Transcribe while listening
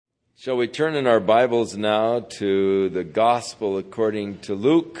Shall we turn in our Bibles now to the Gospel according to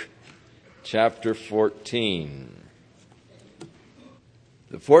Luke, chapter 14.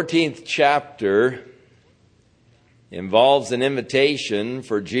 The 14th chapter involves an invitation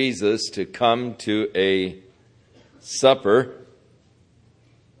for Jesus to come to a supper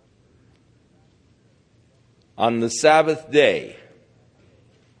on the Sabbath day.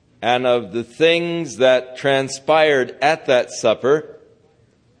 And of the things that transpired at that supper,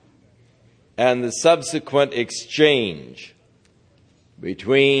 and the subsequent exchange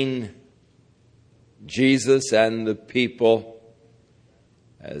between Jesus and the people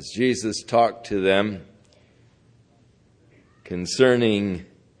as Jesus talked to them concerning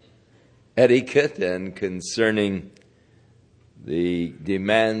etiquette and concerning the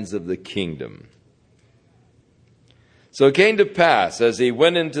demands of the kingdom. So it came to pass, as he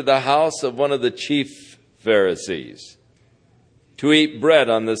went into the house of one of the chief Pharisees, to eat bread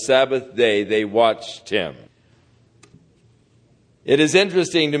on the Sabbath day, they watched him. It is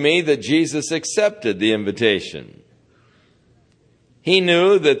interesting to me that Jesus accepted the invitation. He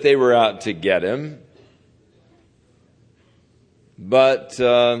knew that they were out to get him, but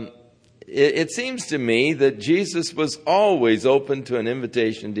it seems to me that Jesus was always open to an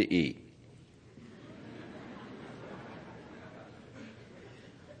invitation to eat.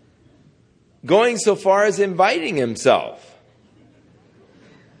 Going so far as inviting himself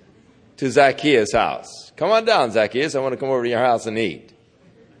to Zacchaeus' house. Come on down, Zacchaeus. I want to come over to your house and eat.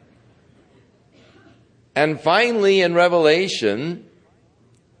 And finally, in Revelation,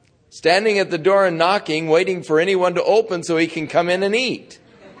 standing at the door and knocking, waiting for anyone to open so he can come in and eat.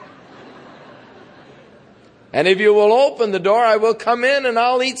 And if you will open the door, I will come in and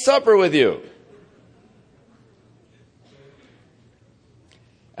I'll eat supper with you.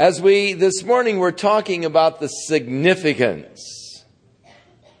 As this morning, we're talking about the significance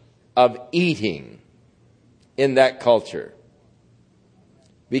of eating in that culture,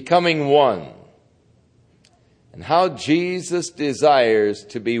 becoming one, and how Jesus desires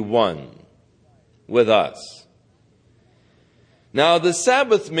to be one with us. Now, the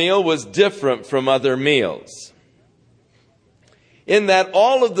Sabbath meal was different from other meals, in that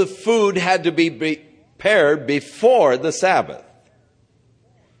all of the food had to be prepared before the Sabbath.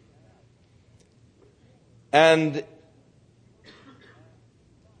 And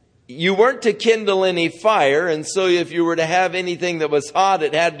you weren't to kindle any fire, and so if you were to have anything that was hot,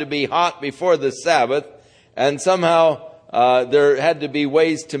 it had to be hot before the Sabbath, and somehow there had to be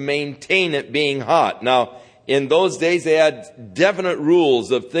ways to maintain it being hot. Now, in those days, they had definite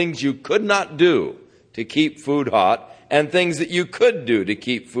rules of things you could not do to keep food hot, and things that you could do to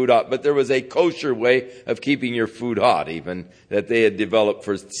keep food hot, but there was a kosher way of keeping your food hot, even, that they had developed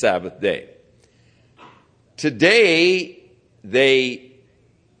for Sabbath day. Today, they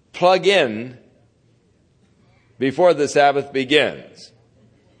plug in before the Sabbath begins.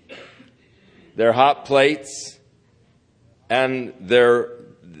 Their hot plates and their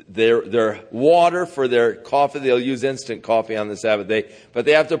water for their coffee. They'll use instant coffee on the Sabbath day, but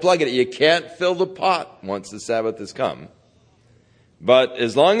they have to plug it. You can't fill the pot once the Sabbath has come. But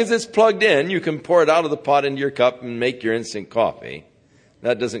as long as it's plugged in, you can pour it out of the pot into your cup and make your instant coffee.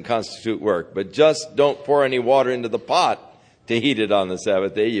 That doesn't constitute work, but just don't pour any water into the pot to heat it on the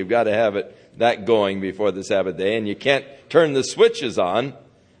Sabbath day. You've got to have that going before the Sabbath day, and you can't turn the switches on.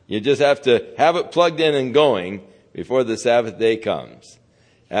 You just have to have it plugged in and going before the Sabbath day comes.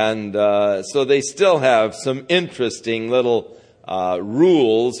 And so they still have some interesting little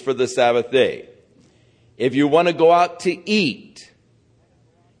rules for the Sabbath day. If you want to go out to eat,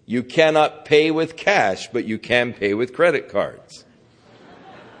 you cannot pay with cash, but you can pay with credit cards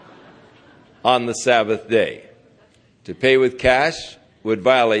on the Sabbath day. To pay with cash would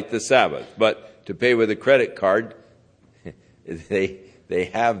violate the Sabbath, but to pay with a credit card,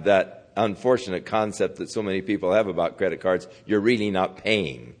 they have that unfortunate concept that so many people have about credit cards. You're really not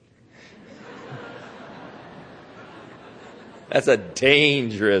paying. That's a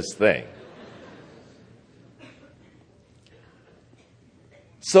dangerous thing.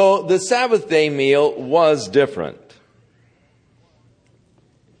 So the Sabbath day meal was different.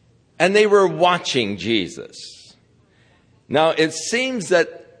 And they were watching Jesus. Now, it seems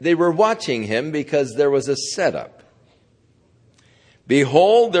that they were watching him because there was a setup.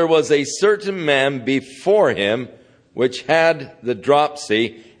 Behold, there was a certain man before him which had the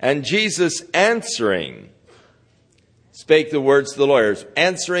dropsy, and Jesus answering spake the words to the lawyers.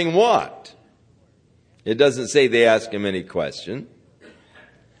 Answering what? It doesn't say they asked him any question.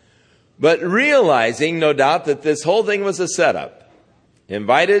 But realizing, no doubt, that this whole thing was a setup.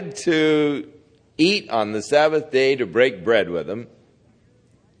 Invited to eat on the Sabbath day to break bread with him.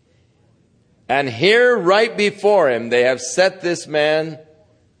 And here, right before him, they have set this man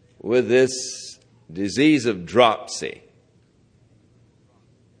with this disease of dropsy.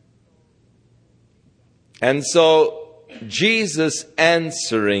 And so Jesus,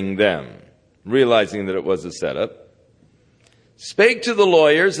 answering them, realizing that it was a setup, spake to the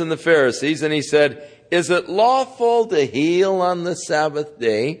lawyers and the Pharisees, and he said, is it lawful to heal on the Sabbath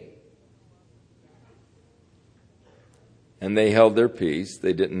day? And they held their peace.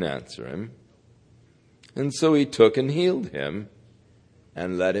 They didn't answer him. And so he took and healed him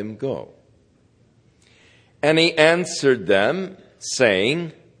and let him go. And he answered them,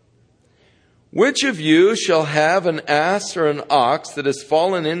 saying, which of you shall have an ass or an ox that has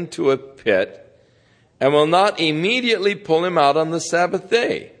fallen into a pit, and will not immediately pull him out on the Sabbath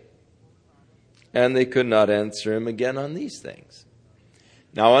day? And they could not answer him again on these things.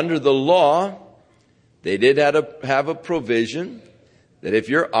 Now, under the law, they did have a provision that if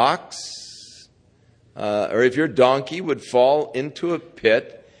your ox or if your donkey would fall into a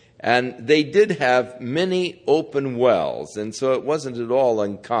pit, and they did have many open wells, and so it wasn't at all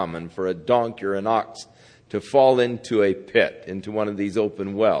uncommon for a donkey or an ox to fall into a pit, into one of these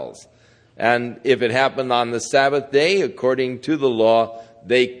open wells. And if it happened on the Sabbath day, according to the law,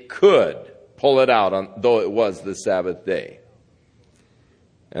 they could pull it out, though it was the Sabbath day.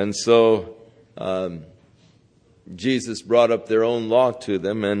 And so Jesus brought up their own law to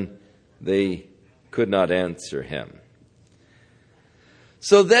them, and they could not answer him.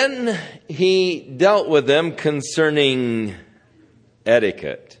 So then he dealt with them concerning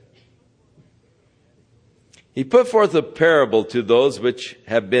etiquette. He put forth a parable to those which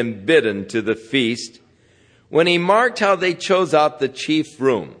have been bidden to the feast, when he marked how they chose out the chief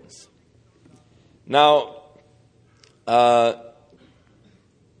rooms. Now,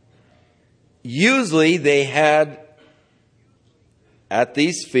 usually they had at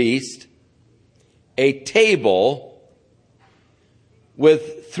these feasts a table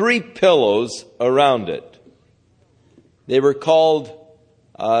with 3 pillows around it. They were called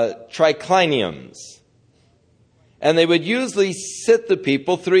tricliniums. And they would usually sit the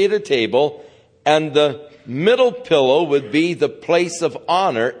people 3 at a table, and the middle pillow would be the place of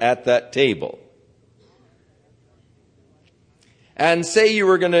honor at that table. And say you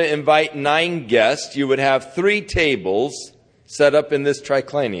were going to invite 9 guests, you would have 3 tables set up in this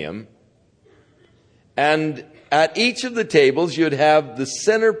triclinium. And at each of the tables, you'd have the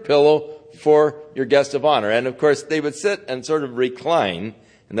center pillow for your guest of honor. And of course, they would sit and sort of recline,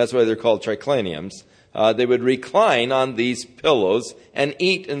 and that's why they're called tricliniums. They would recline on these pillows and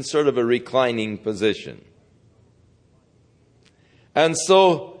eat in sort of a reclining position. And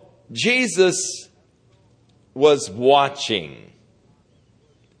so Jesus was watching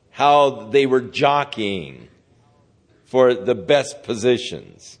how they were jockeying for the best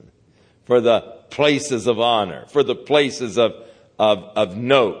positions, for the places of honor, for the places of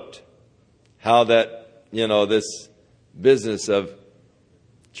note. How that, this business of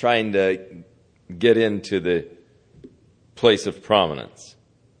trying to get into the place of prominence.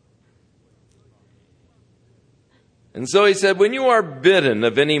 And so he said, when you are bidden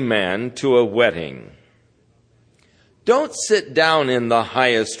of any man to a wedding, don't sit down in the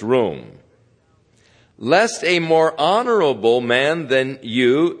highest room, lest a more honorable man than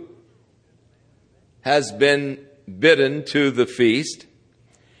you has been bidden to the feast,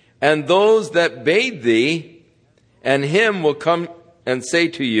 and those that bade thee and him will come and say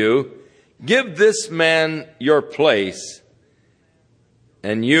to you, give this man your place,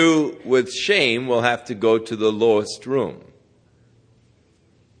 and you with shame will have to go to the lowest room.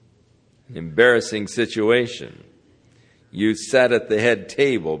 Embarrassing situation. You sat at the head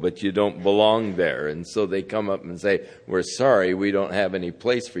table, but you don't belong there. And so they come up and say, we're sorry, we don't have any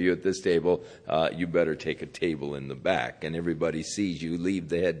place for you at this table. You better take a table in the back. And everybody sees you leave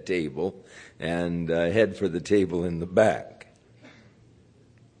the head table and head for the table in the back.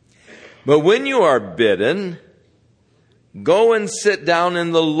 But when you are bidden, go and sit down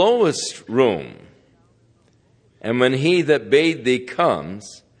in the lowest room. And when he that bade thee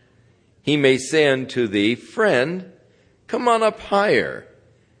comes, he may say unto thee, friend, come on up higher,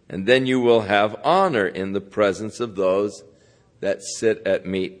 and then you will have honor in the presence of those that sit at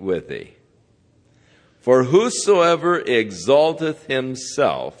meat with thee. For whosoever exalteth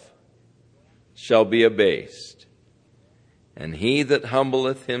himself shall be abased, and he that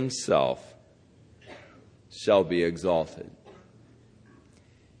humbleth himself shall be exalted.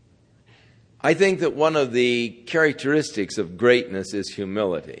 I think that one of the characteristics of greatness is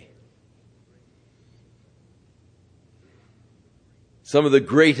humility. Some of the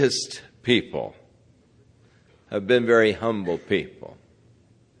greatest people have been very humble people.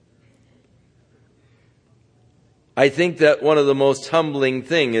 I think that one of the most humbling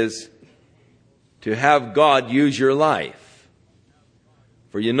things is to have God use your life.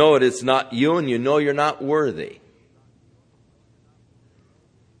 For you know it's not you, and you know you're not worthy.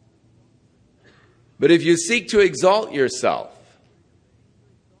 But if you seek to exalt yourself,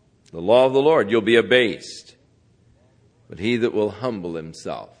 the law of the Lord, you'll be abased. But he that will humble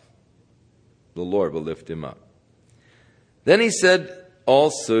himself, the Lord will lift him up. Then he said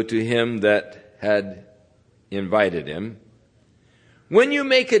also to him that had invited him, when you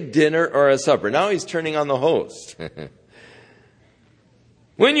make a dinner or a supper, now he's turning on the host.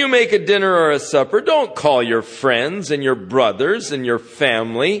 When you make a dinner or a supper, don't call your friends and your brothers and your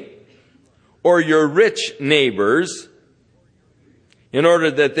family or your rich neighbors in order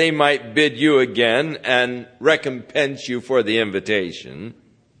that they might bid you again and recompense you for the invitation.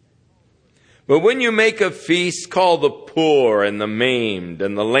 But when you make a feast, call the poor and the maimed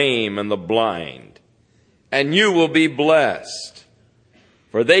and the lame and the blind, and you will be blessed,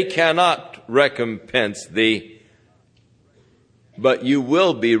 for they cannot recompense thee, but you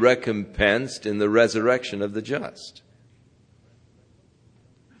will be recompensed in the resurrection of the just.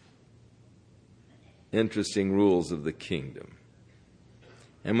 Interesting rules of the kingdom.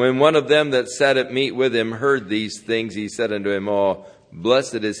 And when one of them that sat at meat with him heard these things, he said unto him, Oh,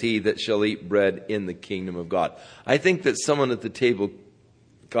 blessed is he that shall eat bread in the kingdom of God. I think that someone at the table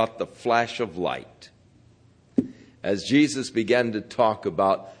got the flash of light as Jesus began to talk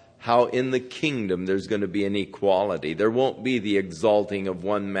about how in the kingdom there's going to be an equality. There won't be the exalting of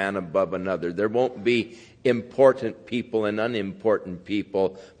one man above another. There won't be important people and unimportant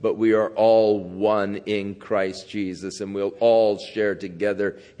people, but we are all one in Christ Jesus, and we'll all share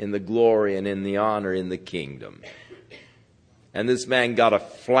together in the glory and in the honor in the kingdom. And this man got a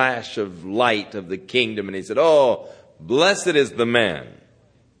flash of light of the kingdom, and he said, Oh, blessed is the man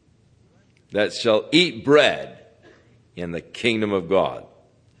that shall eat bread in the kingdom of God.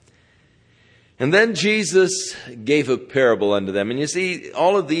 And then Jesus gave a parable unto them. And you see,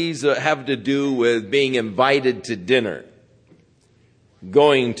 all of these have to do with being invited to dinner,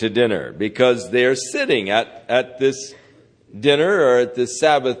 going to dinner, because they're sitting at this dinner or at this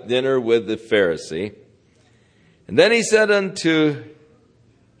Sabbath dinner with the Pharisee. And then he said unto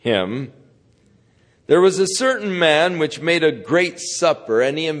him, there was a certain man which made a great supper,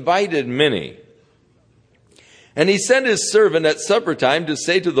 and he invited many. And he sent his servant at supper time to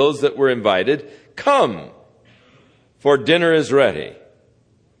say to those that were invited, Come, for dinner is ready.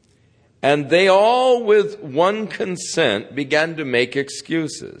 And they all with one consent began to make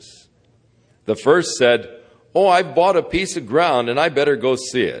excuses. The first said, Oh, I bought a piece of ground and I better go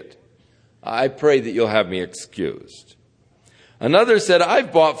see it. I pray that you'll have me excused. Another said,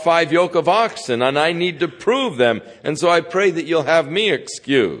 I've bought 5 yoke of oxen and I need to prove them, and so I pray that you'll have me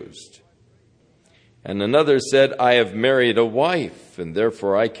excused. And another said, I have married a wife, and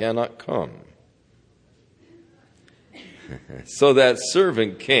therefore I cannot come. So that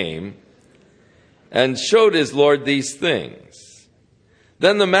servant came and showed his Lord these things.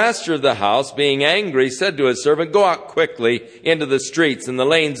 Then the master of the house, being angry, said to his servant, Go out quickly into the streets and the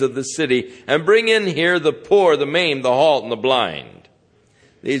lanes of the city, and bring in here the poor, the maimed, the halt, and the blind.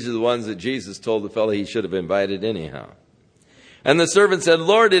 These are the ones that Jesus told the fellow he should have invited anyhow. And the servant said,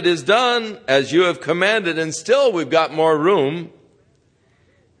 Lord, it is done as you have commanded, and still we've got more room.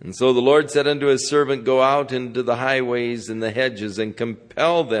 And so the Lord said unto his servant, Go out into the highways and the hedges, and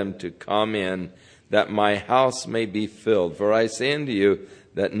compel them to come in, that my house may be filled. For I say unto you,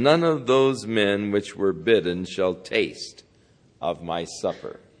 that none of those men which were bidden shall taste of my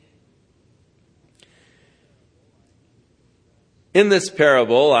supper. In this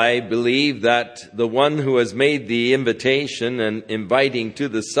parable, I believe that the one who has made the invitation and inviting to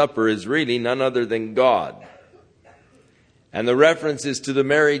the supper is really none other than God. And the reference is to the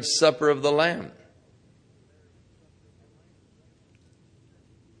marriage supper of the Lamb.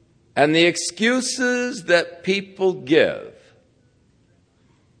 And the excuses that people give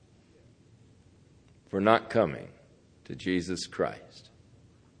for not coming to Jesus Christ.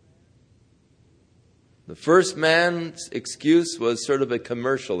 The first man's excuse was sort of a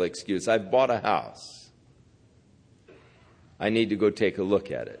commercial excuse. I've bought a house. I need to go take a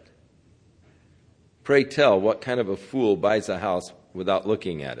look at it. Pray tell, what kind of a fool buys a house without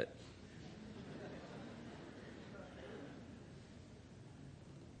looking at it?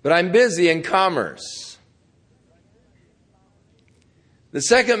 But I'm busy in commerce. The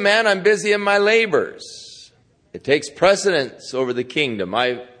second man, I'm busy in my labors. It takes precedence over the kingdom.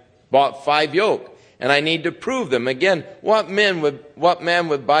 I bought 5 yoke. And I need to prove them. Again, what man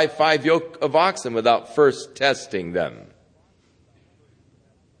would buy 5 yoke of oxen without first testing them?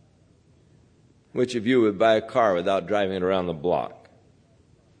 Which of you would buy a car without driving it around the block?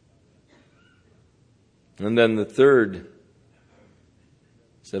 And then the third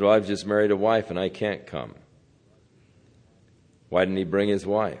said, well, I've just married a wife and I can't come. Why didn't he bring his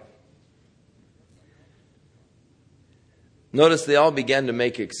wife? Notice they all began to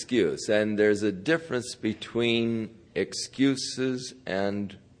make excuse, and there's a difference between excuses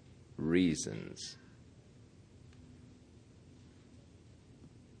and reasons.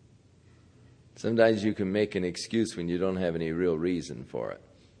 Sometimes you can make an excuse when you don't have any real reason for it.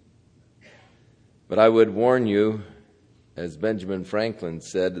 But I would warn you, as Benjamin Franklin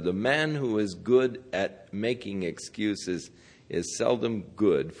said, the man who is good at making excuses is seldom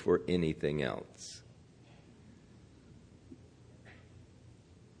good for anything else.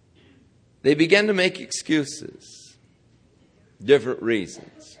 They began to make excuses, different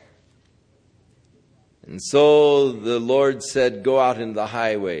reasons. And so the Lord said, go out into the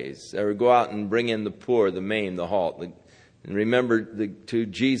highways, or go out and bring in the poor, the maimed, the halt. And remember, to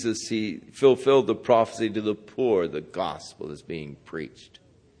Jesus, he fulfilled the prophecy to the poor. The gospel is being preached.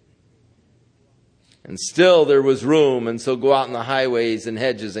 And still there was room, and so go out in the highways and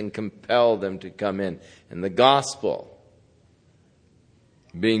hedges and compel them to come in. And the gospel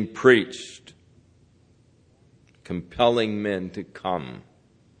being preached, compelling men to come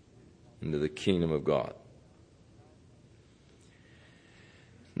into the kingdom of God.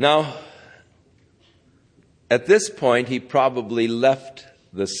 Now, at this point, he probably left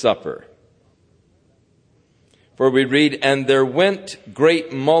the supper. For we read, and there went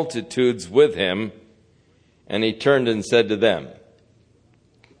great multitudes with him, and he turned and said to them.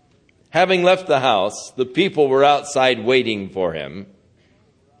 Having left the house, the people were outside waiting for him.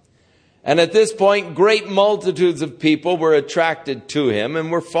 And at this point, great multitudes of people were attracted to him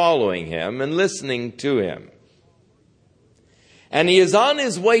and were following him and listening to him. And he is on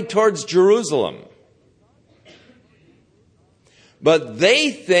his way towards Jerusalem. But they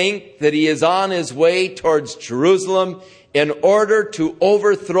think that he is on his way towards Jerusalem in order to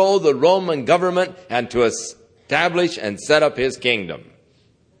overthrow the Roman government and to establish and set up his kingdom.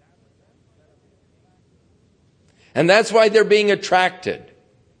 And that's why they're being attracted.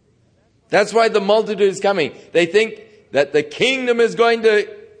 That's why the multitude is coming. They think that the kingdom is going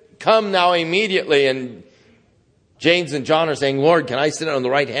to come now immediately. And James and John are saying, Lord, can I sit on the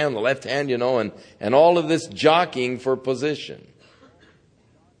right hand, the left hand, and all of this jockeying for position.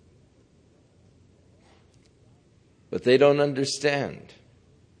 But they don't understand.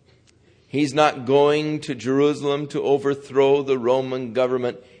 He's not going to Jerusalem to overthrow the Roman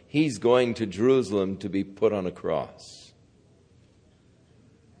government. He's going to Jerusalem to be put on a cross.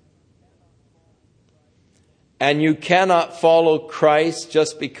 And you cannot follow Christ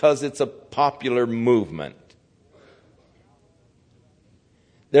just because it's a popular movement.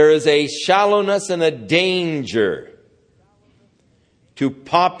 There is a shallowness and a danger to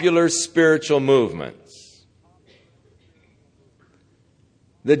popular spiritual movements.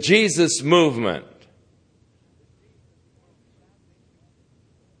 The Jesus movement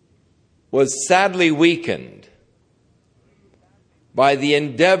was sadly weakened by the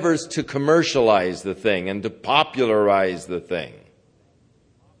endeavors to commercialize the thing and to popularize the thing.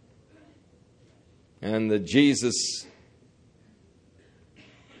 And the Jesus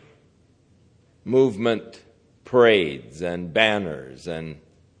movement parades and banners and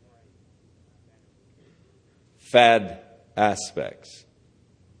fad aspects.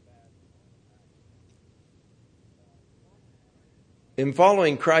 In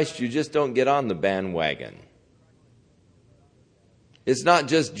following Christ, you just don't get on the bandwagon. It's not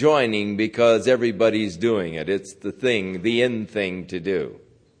just joining because everybody's doing it. It's the thing, the in thing to do.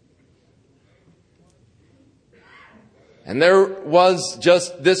 And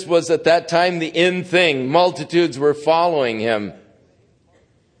this was at that time the in thing. Multitudes were following him.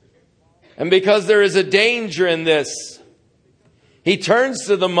 And because there is a danger in this, he turns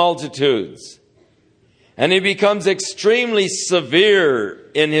to the multitudes and he becomes extremely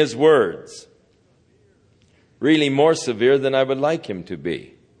severe in his words. Really more severe than I would like him to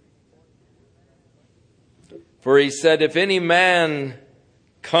be. For he said, if any man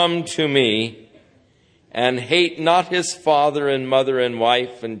come to me and hate not his father and mother and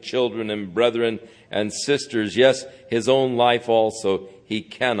wife and children and brethren and sisters, yes, his own life also, he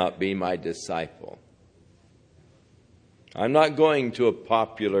cannot be my disciple. I'm not going to a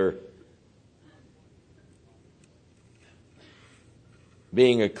popular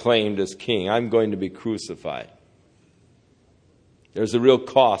being acclaimed as king. I'm going to be crucified. There's a real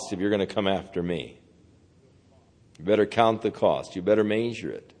cost if you're going to come after me. You better count the cost. You better measure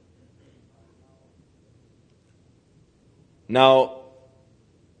it. Now,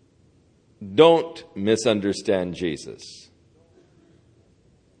 don't misunderstand Jesus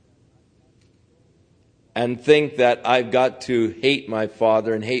and think that I've got to hate my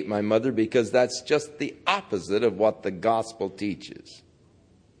father and hate my mother, because that's just the opposite of what the gospel teaches.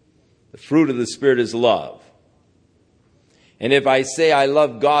 The fruit of the Spirit is love. And if I say I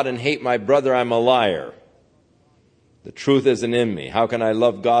love God and hate my brother, I'm a liar. The truth isn't in me. How can I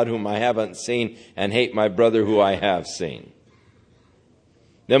love God whom I haven't seen and hate my brother who I have seen?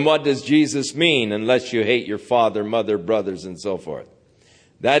 Then what does Jesus mean unless you hate your father, mother, brothers, and so forth?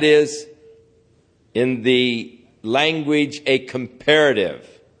 That is, in the language, a comparative.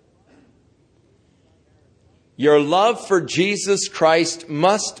 Your love for Jesus Christ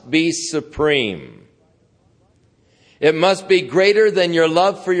must be supreme. It must be greater than your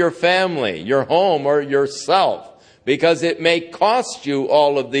love for your family, your home, or yourself, because it may cost you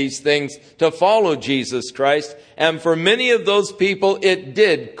all of these things to follow Jesus Christ. And for many of those people, it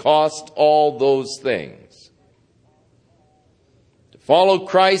did cost all those things. Follow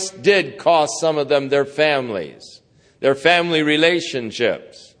Christ did cost some of them their families, their family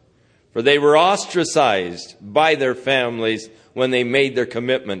relationships, for they were ostracized by their families when they made their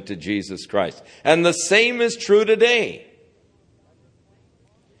commitment to Jesus Christ. And the same is true today.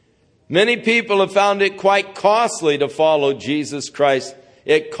 Many people have found it quite costly to follow Jesus Christ.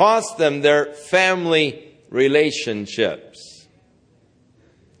 It cost them their family relationships.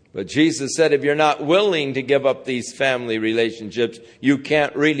 But Jesus said, if you're not willing to give up these family relationships, you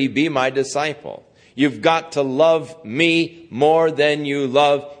can't really be my disciple. You've got to love me more than you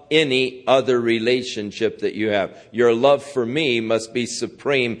love any other relationship that you have. Your love for me must be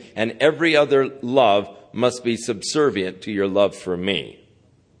supreme, and every other love must be subservient to your love for me.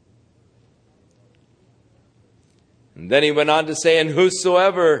 And then he went on to say, and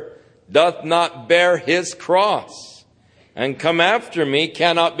whosoever doth not bear his cross and come after me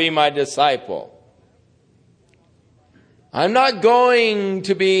cannot be my disciple. I'm not going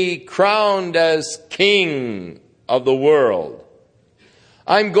to be crowned as king of the world.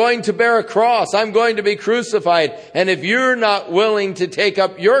 I'm going to bear a cross. I'm going to be crucified. And if you're not willing to take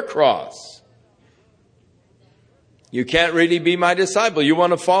up your cross, you can't really be my disciple. You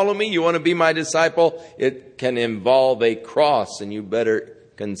want to follow me? You want to be my disciple? It can involve a cross, and you better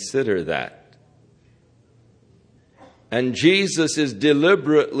consider that. And Jesus is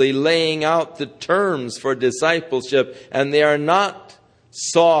deliberately laying out the terms for discipleship, and they are not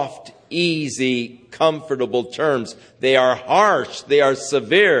soft, easy, comfortable terms. They are harsh, they are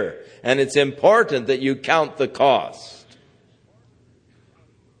severe, and it's important that you count the cost.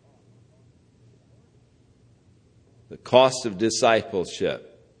 The cost of discipleship.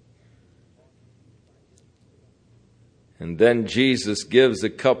 And then Jesus gives a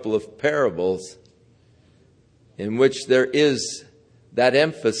couple of parables in which there is that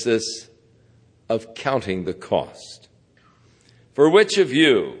emphasis of counting the cost. For which of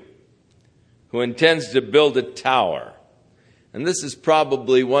you who intends to build a tower, and this is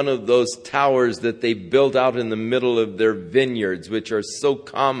probably one of those towers that they built out in the middle of their vineyards, which are so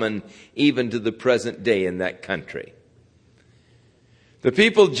common even to the present day in that country. The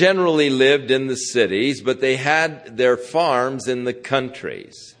people generally lived in the cities, but they had their farms in the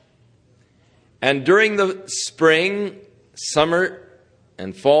countries. And during the spring, summer,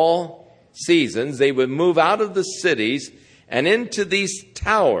 and fall seasons, they would move out of the cities and into these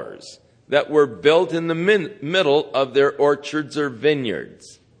towers that were built in the middle of their orchards or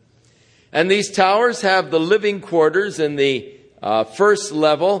vineyards. And these towers have the living quarters in the first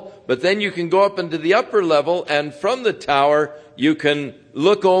level, but then you can go up into the upper level, and from the tower you can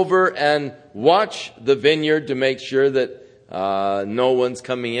look over and watch the vineyard to make sure that no one's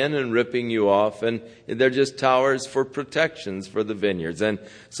coming in and ripping you off. And they're just towers for protections for the vineyards. And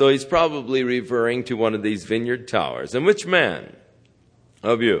so he's probably referring to one of these vineyard towers. And which man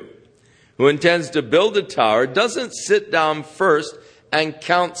of you who intends to build a tower doesn't sit down first and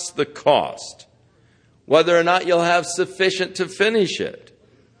counts the cost, whether or not you'll have sufficient to finish it?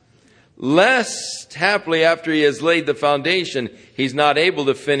 Lest, happily, after he has laid the foundation, he's not able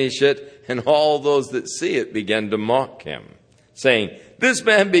to finish it, and all those that see it begin to mock him, saying, this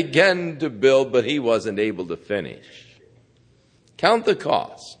man began to build, but he wasn't able to finish. Count the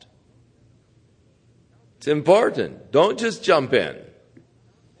cost. It's important. Don't just jump in.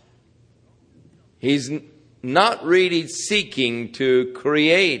 He's not really seeking to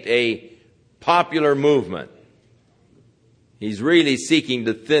create a popular movement. He's really seeking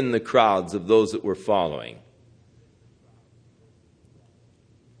to thin the crowds of those that were following.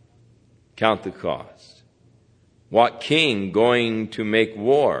 Count the cost. What king going to make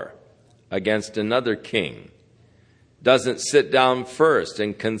war against another king doesn't sit down first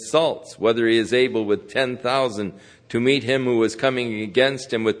and consults whether he is able with 10,000 to meet him who is coming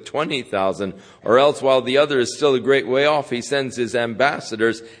against him with 20,000, or else while the other is still a great way off, he sends his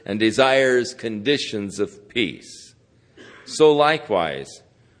ambassadors and desires conditions of peace. So likewise,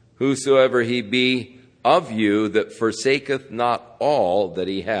 whosoever he be of you that forsaketh not all that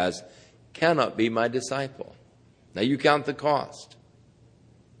he has cannot be my disciple. Now you count the cost.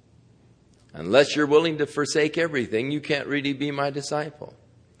 Unless you're willing to forsake everything, you can't really be my disciple.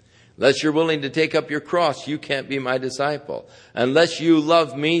 Unless you're willing to take up your cross, you can't be my disciple. Unless you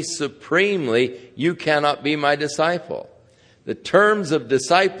love me supremely, you cannot be my disciple. The terms of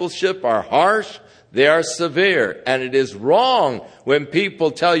discipleship are harsh, they are severe, and it is wrong when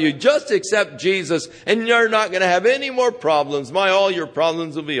people tell you, just accept Jesus and you're not going to have any more problems. All your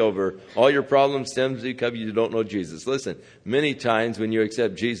problems will be over. All your problems stem because you don't know Jesus. Listen, many times when you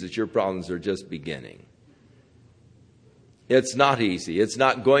accept Jesus, your problems are just beginning. It's not easy. It's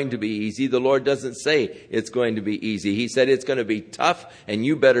not going to be easy. The Lord doesn't say it's going to be easy. He said it's going to be tough, and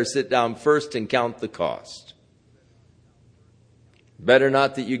you better sit down first and count the cost. Better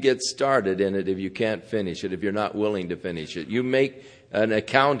not that you get started in it if you can't finish it, if you're not willing to finish it. You make an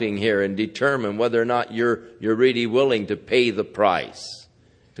accounting here and determine whether or not you're really willing to pay the price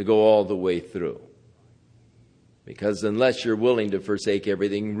to go all the way through. Because unless you're willing to forsake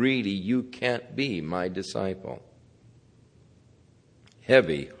everything, really you can't be my disciple.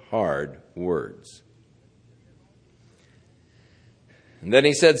 Heavy, hard words. And then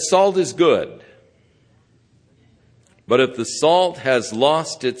he said, salt is good. But if the salt has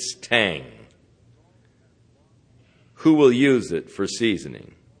lost its tang, who will use it for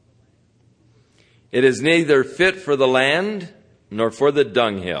seasoning? It is neither fit for the land nor for the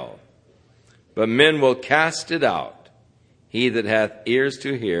dunghill, but men will cast it out. He that hath ears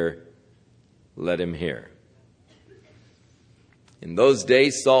to hear, let him hear. In those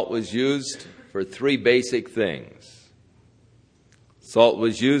days, salt was used for three basic things. Salt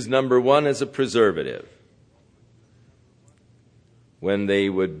was used, number one, as a preservative. When they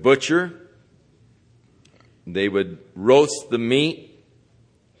would butcher, they would roast the meat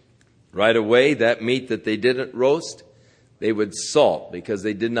right away. That meat that they didn't roast, they would salt because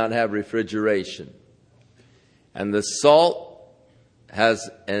they did not have refrigeration. And the salt has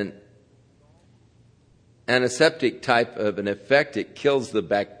an antiseptic type of an effect. It kills the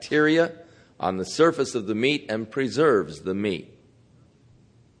bacteria on the surface of the meat and preserves the meat.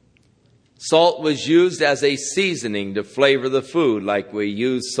 Salt was used as a seasoning to flavor the food, like we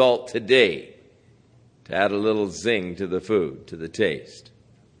use salt today to add a little zing to the food, to the taste.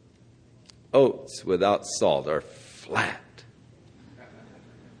 Oats without salt are flat.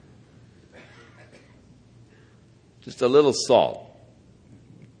 Just a little salt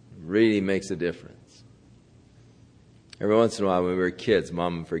really makes a difference. Every once in a while when we were kids,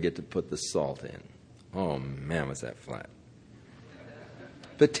 Mom would forget to put the salt in. Oh man, was that flat.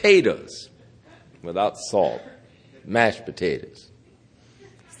 Potatoes without salt. Mashed potatoes.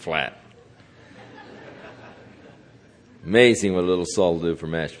 Flat. Amazing what a little salt will do for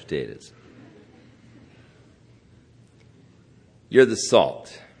mashed potatoes. You're the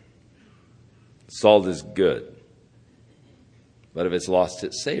salt. Salt is good. But if it's lost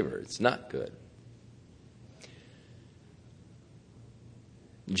its savor, it's not good.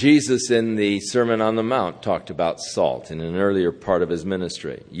 Jesus in the Sermon on the Mount talked about salt in an earlier part of his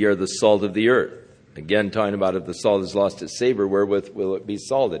ministry. Ye are the salt of the earth. Again, talking about if the salt has lost its savor, wherewith will it be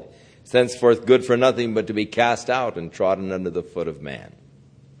salted? Thenceforth good for nothing but to be cast out and trodden under the foot of man.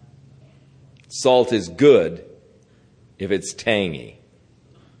 Salt is good if it's tangy.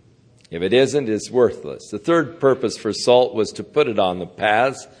 If it isn't, it's worthless. The third purpose for salt was to put it on the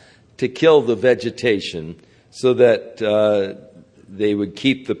paths, to kill the vegetation, so that they would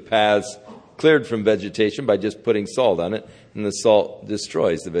keep the paths cleared from vegetation by just putting salt on it, and the salt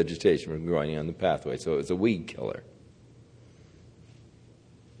destroys the vegetation from growing on the pathway. So it was a weed killer.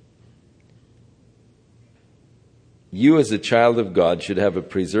 You as a child of God should have a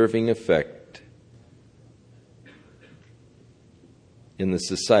preserving effect in the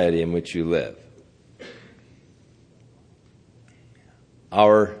society in which you live.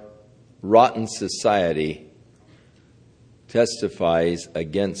 Our rotten society testifies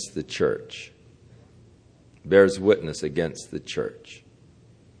against the church, bears witness against the church.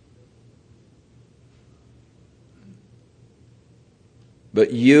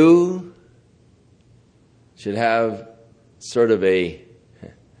 But you should have sort of a,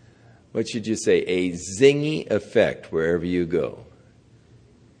 what should you say, a zingy effect wherever you go.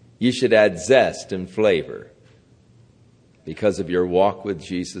 You should add zest and flavor because of your walk with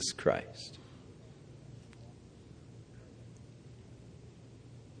Jesus Christ.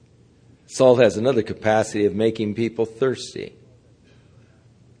 Salt has another capacity of making people thirsty.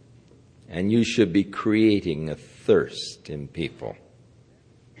 And you should be creating a thirst in people.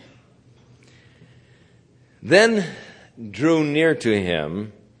 Then drew near to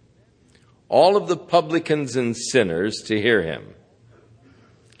him all of the publicans and sinners to hear him.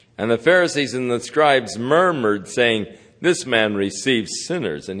 And the Pharisees and the scribes murmured, saying, "This man receives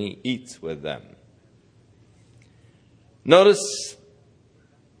sinners, and he eats with them." Notice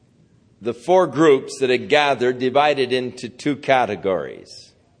the four groups that had gathered divided into two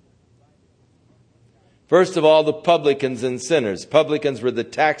categories. First of all, the publicans and sinners. Publicans were the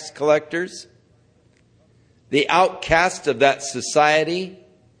tax collectors, the outcast of that society,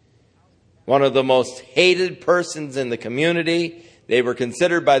 one of the most hated persons in the community. They were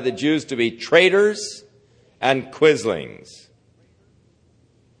considered by the Jews to be traitors and quislings.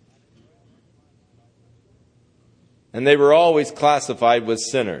 And they were always classified with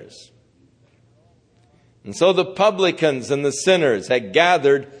sinners. And so the publicans and the sinners had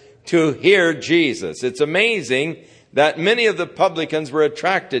gathered to hear Jesus. It's amazing that many of the publicans were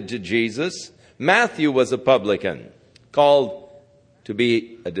attracted to Jesus. Matthew was a publican, called to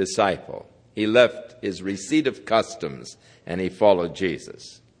be a disciple. He left his receipt of customs and he followed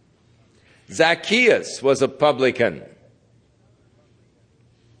Jesus. Zacchaeus was a publican.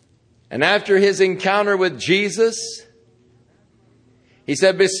 And after his encounter with Jesus, he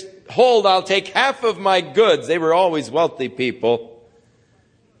said, "Behold, I'll take half of my goods." They were always wealthy people.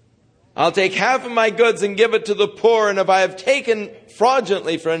 "I'll take half of my goods and give it to the poor, and if I have taken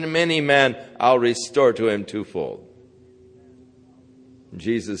fraudulently from any man, I'll restore to him twofold."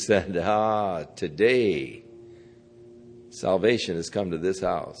 Jesus said, today salvation has come to this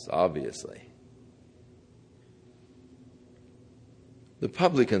house, obviously. The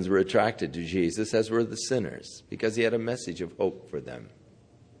publicans were attracted to Jesus, as were the sinners, because he had a message of hope for them.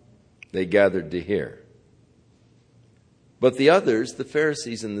 They gathered to hear. But the others, the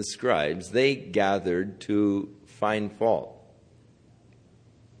Pharisees and the scribes, they gathered to find fault.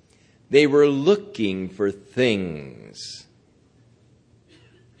 They were looking for things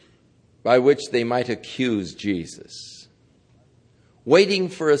by which they might accuse Jesus, waiting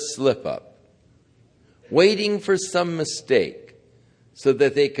for a slip-up, waiting for some mistake so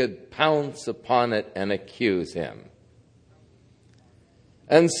that they could pounce upon it and accuse him.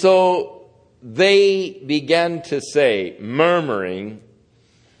 And so they began to say, murmuring,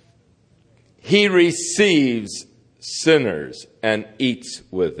 "He receives sinners and eats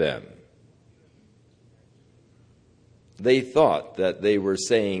with them." They thought that they were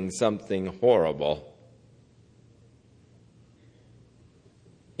saying something horrible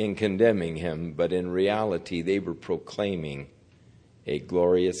in condemning him, but in reality they were proclaiming a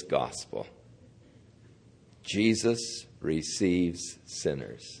glorious gospel. Jesus receives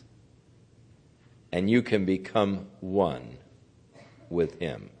sinners, and you can become one with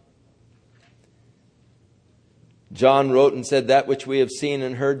him. John wrote and said, "That which we have seen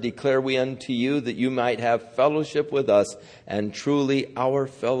and heard declare we unto you, that you might have fellowship with us. And truly our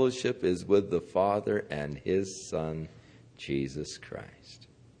fellowship is with the Father and his Son, Jesus Christ."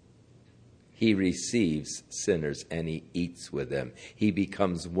 He receives sinners and he eats with them. He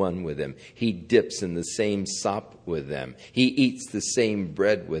becomes one with them. He dips in the same sop with them. He eats the same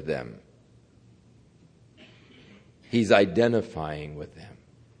bread with them. He's identifying with them.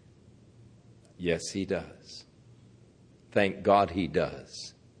 Yes, he does. Thank God he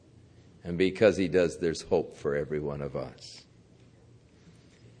does. And because he does, there's hope for every one of us.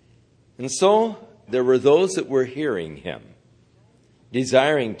 And so there were those that were hearing him,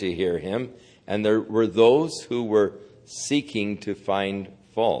 desiring to hear him, and there were those who were seeking to find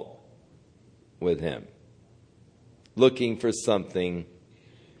fault with him, looking for something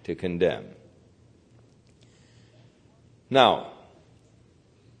to condemn. Now,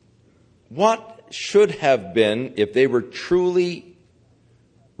 what should have been, if they were truly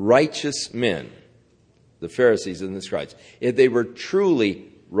righteous men, the Pharisees and the scribes, if they were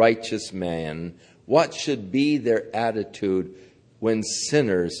truly righteous men, what should be their attitude when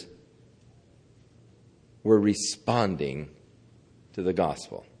sinners were responding to the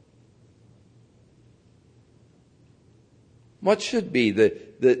gospel? What should be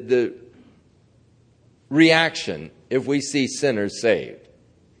the reaction if we see sinners saved?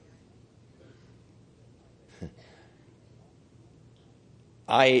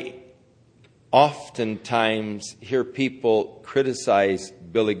 I oftentimes hear people criticize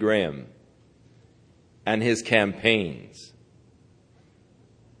Billy Graham and his campaigns.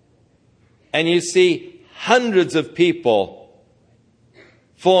 And you see hundreds of people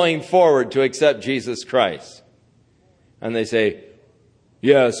flowing forward to accept Jesus Christ. And they say,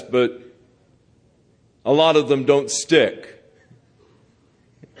 "Yes, but A lot of them don't stick.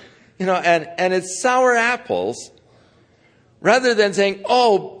 And it's sour apples, rather than saying,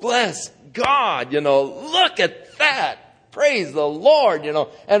 oh, bless God, look at that. Praise the Lord,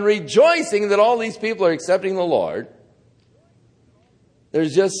 and rejoicing that all these people are accepting the Lord.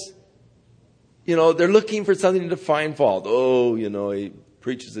 There's just, they're looking for something to find fault. Oh, he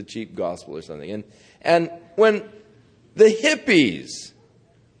preaches a cheap gospel or something. And when the hippies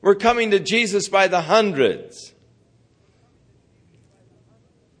were coming to Jesus by the hundreds,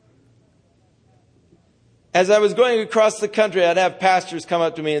 as I was going across the country, I'd have pastors come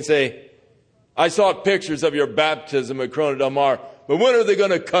up to me and say, I saw pictures of your baptism at Corona del Mar, but when are they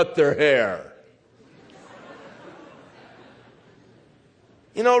going to cut their hair?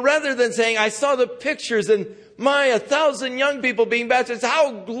 Rather than saying, I saw the pictures and 1,000 young people being baptized.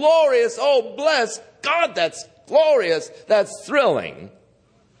 How glorious. Oh, bless God, that's glorious. That's thrilling.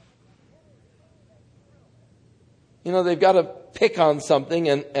 They've got to pick on something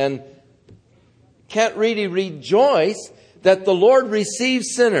and can't really rejoice that the Lord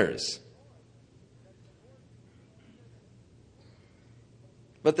receives sinners.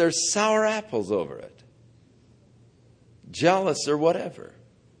 But there's sour apples over it. Jealous or whatever.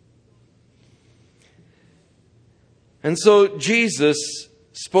 And so Jesus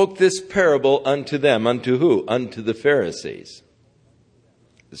spoke this parable unto them. Unto who? Unto the Pharisees,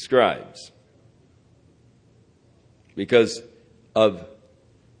 the scribes, because of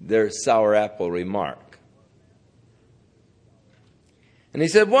their sour apple remark. And he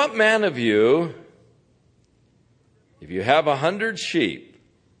said, what man of you, if you have 100 sheep,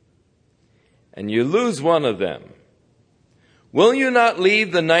 and you lose one of them, will you not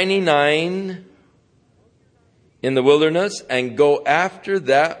leave the 99 in the wilderness and go after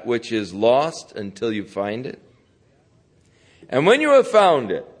that which is lost until you find it? And when you have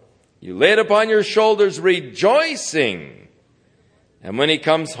found it, you lay it upon your shoulders rejoicing. And when he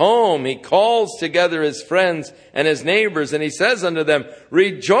comes home, he calls together his friends and his neighbors, and he says unto them,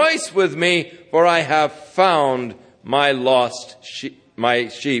 rejoice with me, for I have found my my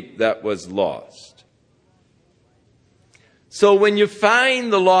sheep that was lost. So when you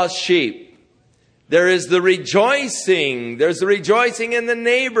find the lost sheep, there is the rejoicing. There's the rejoicing in the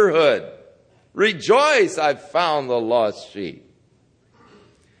neighborhood. Rejoice, I've found the lost sheep.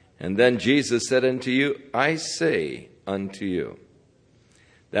 And then Jesus said unto you, I say unto you,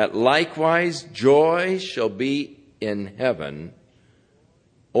 that likewise joy shall be in heaven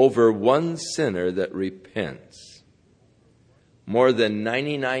over one sinner that repents, more than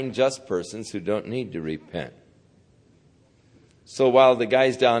 99 just persons who don't need to repent. So while the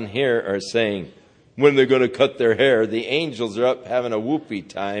guys down here are saying, when they're going to cut their hair, the angels are up having a whoopee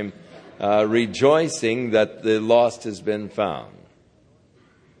time, rejoicing that the lost has been found.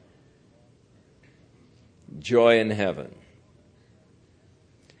 Joy in heaven.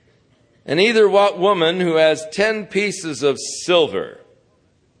 And either what woman who has 10 pieces of silver,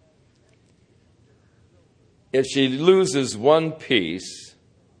 if she loses one piece,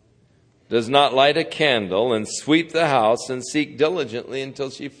 does not light a candle and sweep the house and seek diligently until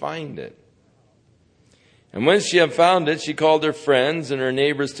she find it. And when she had found it, she called her friends and her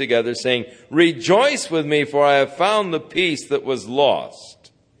neighbors together, saying, rejoice with me, for I have found the piece that was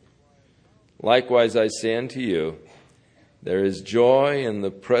lost. Likewise I say unto you, there is joy in the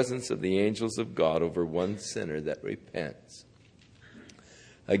presence of the angels of God over one sinner that repents.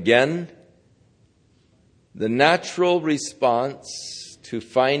 Again, the natural response to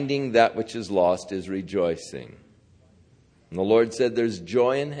finding that which is lost is rejoicing. And the Lord said there's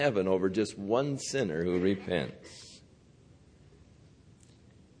joy in heaven over just one sinner who repents.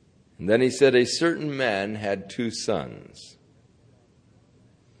 And then he said a certain man had 2 sons.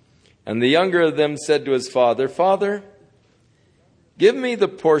 And the younger of them said to his father, Father, give me the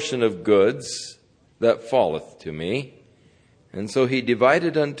portion of goods that falleth to me. And so he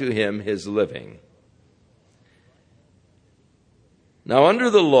divided unto him his living. Now under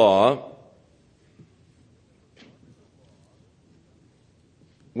the law,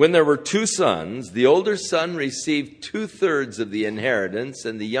 when there were 2 sons, the older son received 2/3 of the inheritance,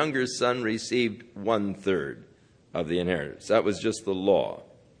 and the younger son received 1/3 of the inheritance. That was just the law.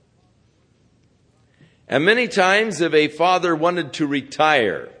 And many times if a father wanted to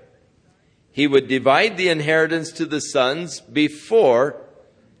retire, he would divide the inheritance to the sons before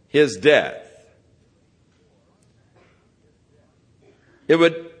his death. It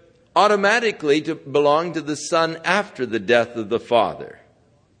would automatically belong to the son after the death of the father.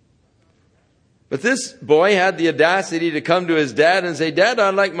 But this boy had the audacity to come to his dad and say, Dad,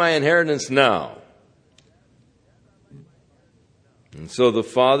 I'd like my inheritance now. And so the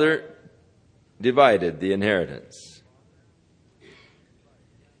father divided the inheritance.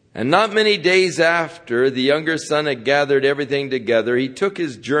 And not many days after the younger son had gathered everything together, he took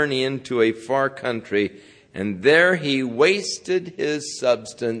his journey into a far country, and there he wasted his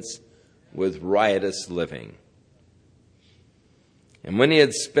substance with riotous living. And when he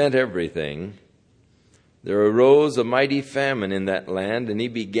had spent everything, there arose a mighty famine in that land, and he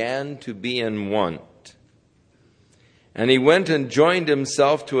began to be in want. And he went and joined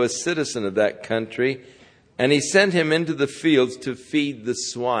himself to a citizen of that country, and he sent him into the fields to feed the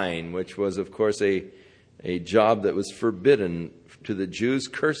swine, which was, of course, a job that was forbidden to the Jews.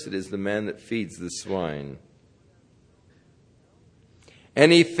 Cursed is the man that feeds the swine.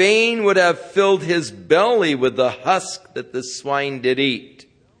 And he fain would have filled his belly with the husk that the swine did eat,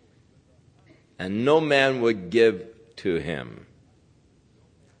 and no man would give to him.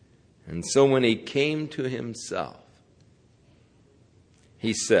 And so when he came to himself,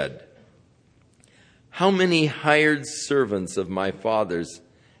 he said, "How many hired servants of my father's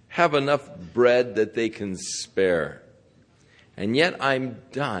have enough bread that they can spare, and yet I'm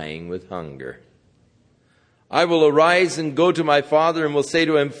dying with hunger. I will arise and go to my father and will say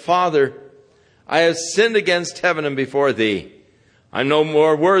to him, 'Father, I have sinned against heaven and before thee. I'm no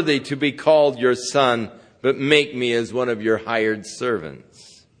more worthy to be called your son, but make me as one of your hired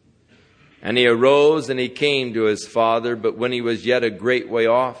servants.' And he arose and he came to his father, but when he was yet a great way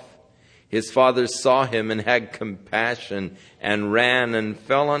off, his father saw him and had compassion and ran and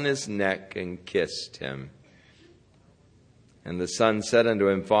fell on his neck and kissed him. And the son said unto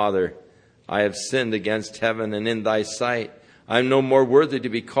him, 'Father, I have sinned against heaven and in thy sight. I am no more worthy to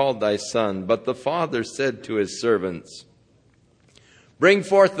be called thy son.' But the father said to his servants, 'Bring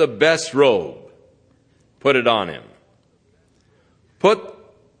forth the best robe, put it on him. Put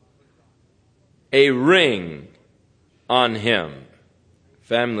a ring on him,'"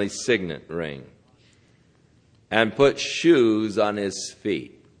 family signet ring, "and put shoes on his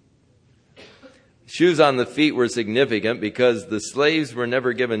feet." Shoes on the feet were significant because the slaves were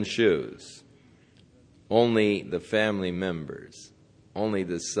never given shoes. Only the family members, only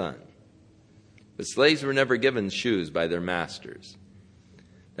the son. The slaves were never given shoes by their masters.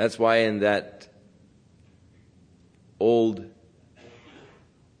 That's why in that old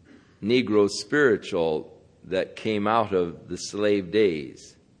Negro spiritual that came out of the slave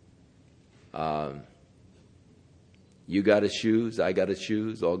days, you got a shoes, I got a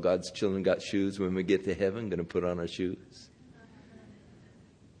shoes, all God's children got shoes. When we get to heaven, going to put on our shoes.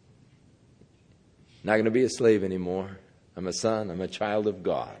 Not going to be a slave anymore. I'm a son, I'm a child of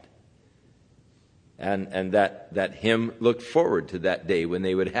God. And that hymn looked forward to that day when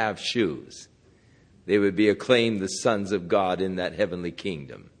they would have shoes. They would be acclaimed the sons of God in that heavenly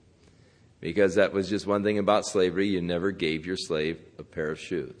kingdom. Because that was just one thing about slavery. You never gave your slave a pair of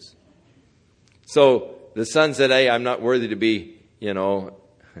shoes. So the son said, "Hey, I'm not worthy to be,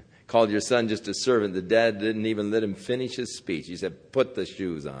 called your son, just a servant." The dad didn't even let him finish his speech. He said, "Put the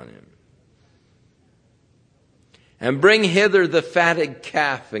shoes on him. And bring hither the fatted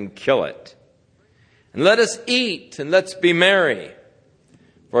calf and kill it. And let us eat and let's be merry.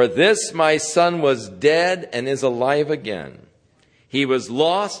 For this my son was dead and is alive again. He was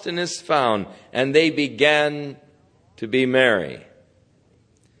lost and is found." And they began to be merry.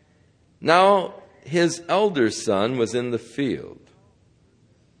 Now his elder son was in the field.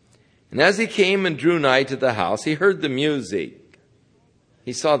 And as he came and drew nigh to the house, he heard the music.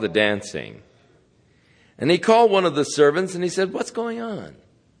 He saw the dancing. And he called one of the servants and he said, "What's going on?"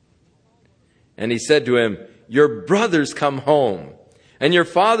 And he said to him, "Your brother's come home, and your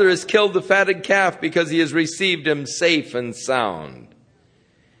father has killed the fatted calf because he has received him safe and sound."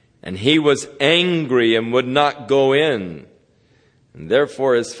 And he was angry and would not go in. And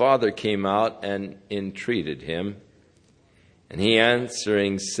therefore his father came out and entreated him. And he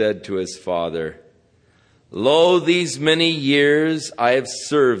answering said to his father, "Lo, these many years I have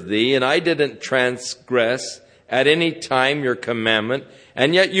served thee, and I didn't transgress at any time your commandment,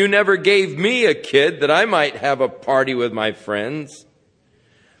 and yet you never gave me a kid that I might have a party with my friends.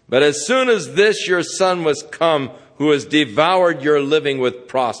 But as soon as this your son was come, who has devoured your living with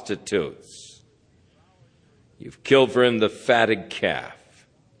prostitutes, you've killed for him the fatted calf."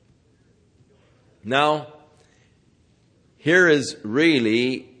 Now, here is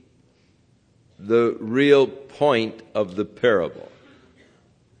really the real point of the parable.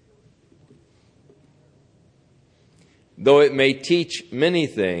 Though it may teach many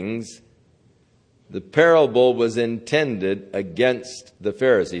things, the parable was intended against the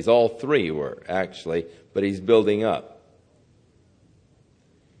Pharisees. All three were, actually, but he's building up.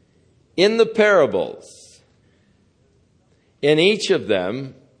 In the parables, in each of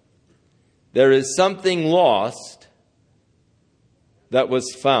them, There is something lost that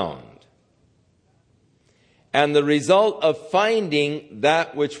was found. And the result of finding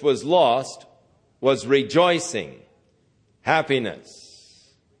that which was lost was rejoicing, happiness.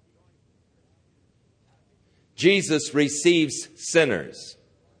 Jesus receives sinners.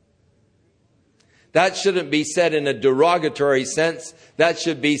 That shouldn't be said in a derogatory sense. That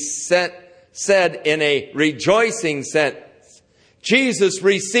should be said in a rejoicing sense. Jesus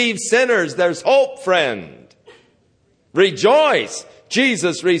receives sinners. There's hope, friend. Rejoice.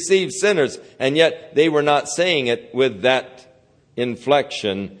 Jesus receives sinners. And yet they were not saying it with that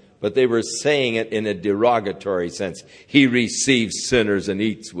inflection, but they were saying it in a derogatory sense. He receives sinners and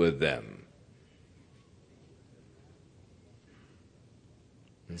eats with them.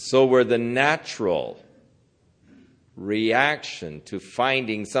 And so where the natural reaction to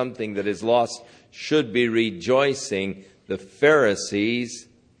finding something that is lost should be rejoicing, the Pharisees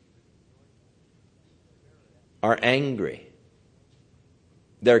are angry.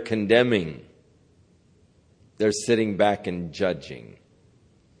 They're condemning. They're sitting back and judging.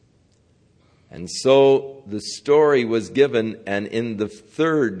 And so the story was given, and in the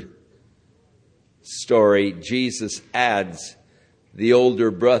third story, Jesus adds the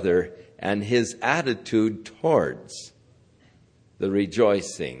older brother and his attitude towards the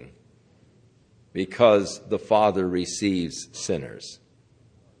rejoicing, because the Father receives sinners.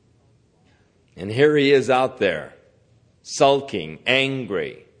 And here he is out there, sulking,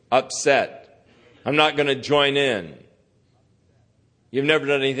 angry, upset. I'm not going to join in. You've never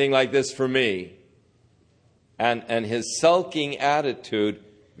done anything like this for me. And his sulking attitude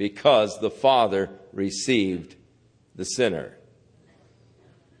because the Father received the sinner.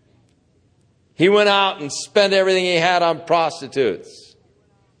 He went out and spent everything he had on prostitutes.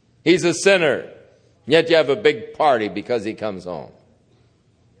 He's a sinner. Yet you have a big party because he comes home.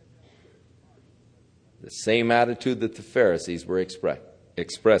 The same attitude that the Pharisees were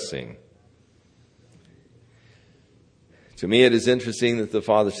expressing. To me, it is interesting that the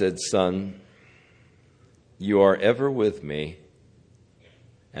Father said, "Son, you are ever with me,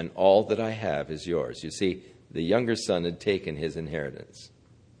 and all that I have is yours." You see, the younger son had taken his inheritance.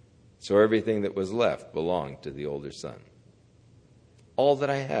 So everything that was left belonged to the older son. All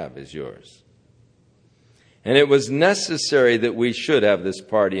that I have is yours. And it was necessary that we should have this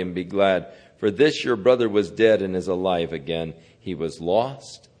party and be glad. For this your brother was dead and is alive again. He was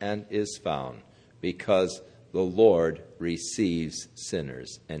lost and is found, because the Lord receives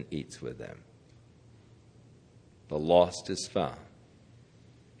sinners and eats with them. The lost is found.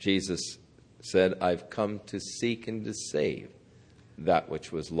 Jesus said, "I've come to seek and to save that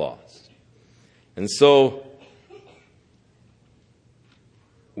which was lost." And so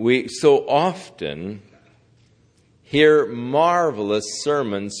we so often hear marvelous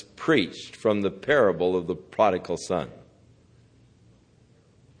sermons preached from the parable of the prodigal son.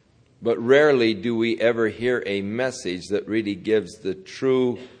 But rarely do we ever hear a message that really gives the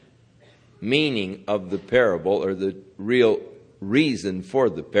true meaning of the parable, or the real reason for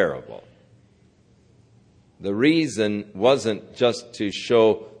the parable. The reason wasn't just to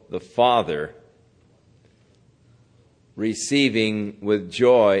show the father receiving with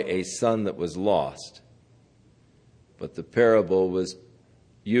joy a son that was lost, but the parable was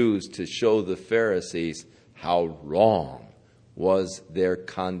used to show the Pharisees how wrong was their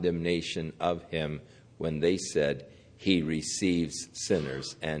condemnation of him when they said, "He receives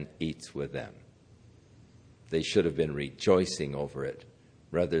sinners and eats with them." They should have been rejoicing over it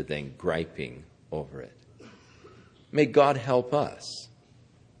rather than griping over it. May God help us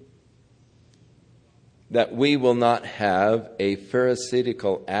that we will not have a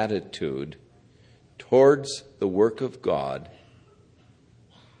pharisaical attitude towards the work of God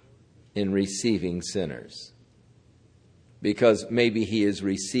in receiving sinners, because maybe he is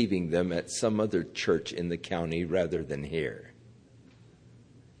receiving them at some other church in the county rather than here.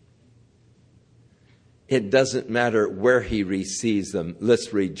 It doesn't matter where he receives them.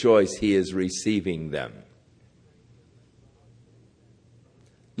 Let's rejoice he is receiving them.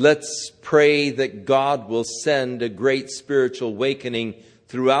 Let's pray that God will send a great spiritual awakening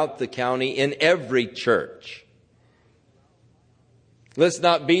throughout the county in every church. Let's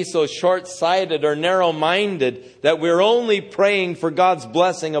not be so short-sighted or narrow-minded that we're only praying for God's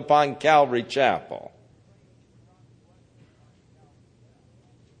blessing upon Calvary Chapel.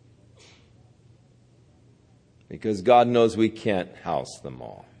 Because God knows we can't house them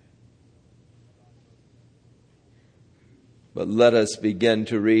all. But let us begin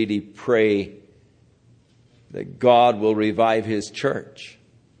to really pray that God will revive his church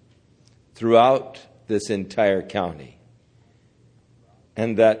throughout this entire county,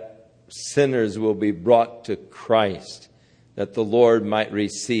 and that sinners will be brought to Christ, that the Lord might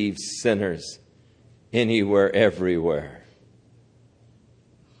receive sinners anywhere, everywhere.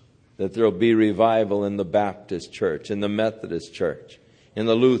 That there will be revival in the Baptist church, in the Methodist church, in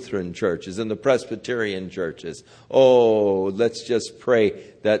the Lutheran churches, in the Presbyterian churches. Oh, let's just pray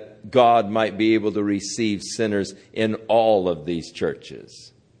that God might be able to receive sinners in all of these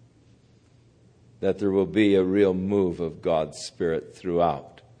churches. That there will be a real move of God's Spirit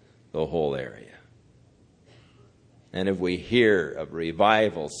throughout the whole area. And if we hear of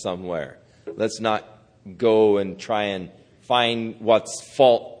revival somewhere, let's not go and try and find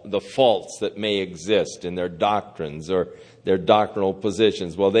the faults that may exist in their doctrines or their doctrinal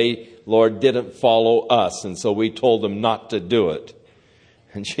positions. Well, they, Lord, didn't follow us, and so we told them not to do it.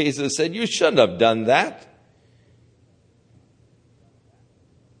 And Jesus said, you shouldn't have done that.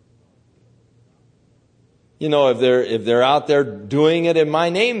 You know, if they're out there doing it in my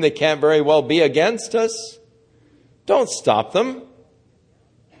name, they can't very well be against us. Don't stop them.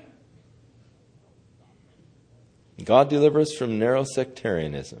 God delivers us from narrow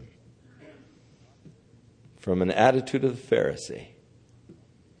sectarianism, from an attitude of the Pharisee,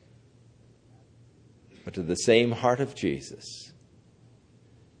 but to the same heart of Jesus,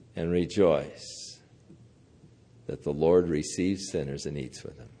 and rejoice that the Lord receives sinners and eats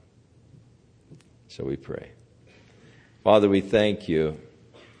with them. Shall we pray? Father, we thank you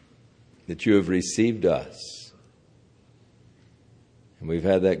that you have received us, and we've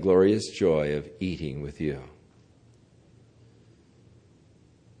had that glorious joy of eating with you.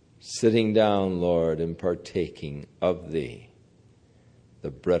 Sitting down, Lord, and partaking of thee, the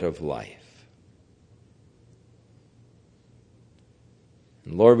bread of life.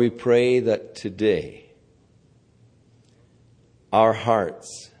 And Lord, we pray that today our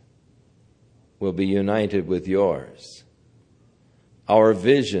hearts will be united with yours. Our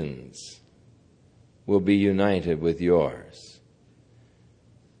visions will be united with yours.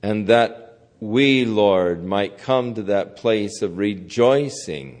 And that we, Lord, might come to that place of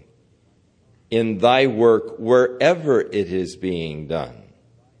rejoicing in thy work wherever it is being done,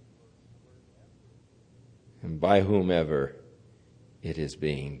 and by whomever it is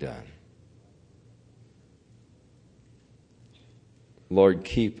being done. Lord,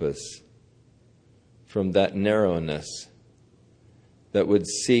 keep us from that narrowness that would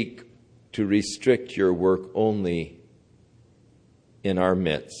seek to restrict your work only in our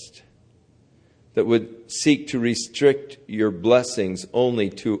midst, that would seek to restrict your blessings only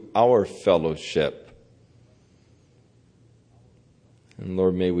to our fellowship. And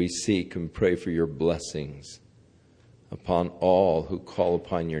Lord, may we seek and pray for your blessings upon all who call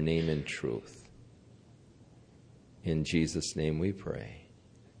upon your name in truth. In Jesus' name we pray.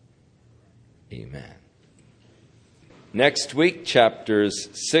 Amen. Next week, chapters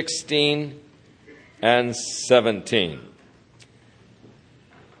 16 and 17.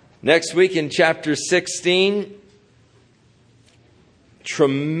 Next week in chapter 16,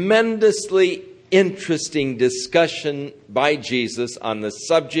 tremendously interesting discussion by Jesus on the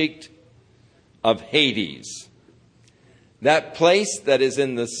subject of Hades, that place that is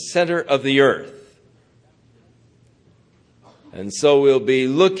in the center of the earth. And so we'll be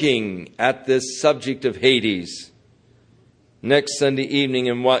looking at this subject of Hades next Sunday evening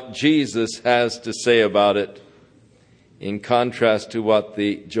and what Jesus has to say about it, in contrast to what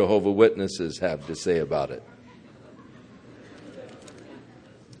the Jehovah's Witnesses have to say about it.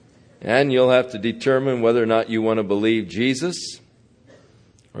 And you'll have to determine whether or not you want to believe Jesus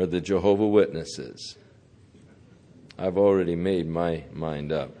or the Jehovah's Witnesses. I've already made my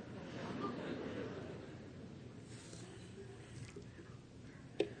mind up.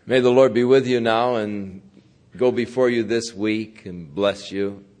 May the Lord be with you now and go before you this week and bless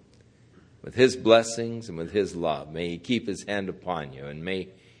you with his blessings and with his love. May he keep his hand upon you, and may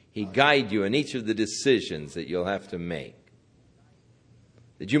he guide you in each of the decisions that you'll have to make,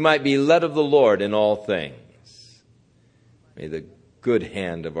 that you might be led of the Lord in all things. May the good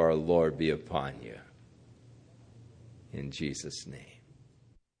hand of our Lord be upon you. In Jesus' name.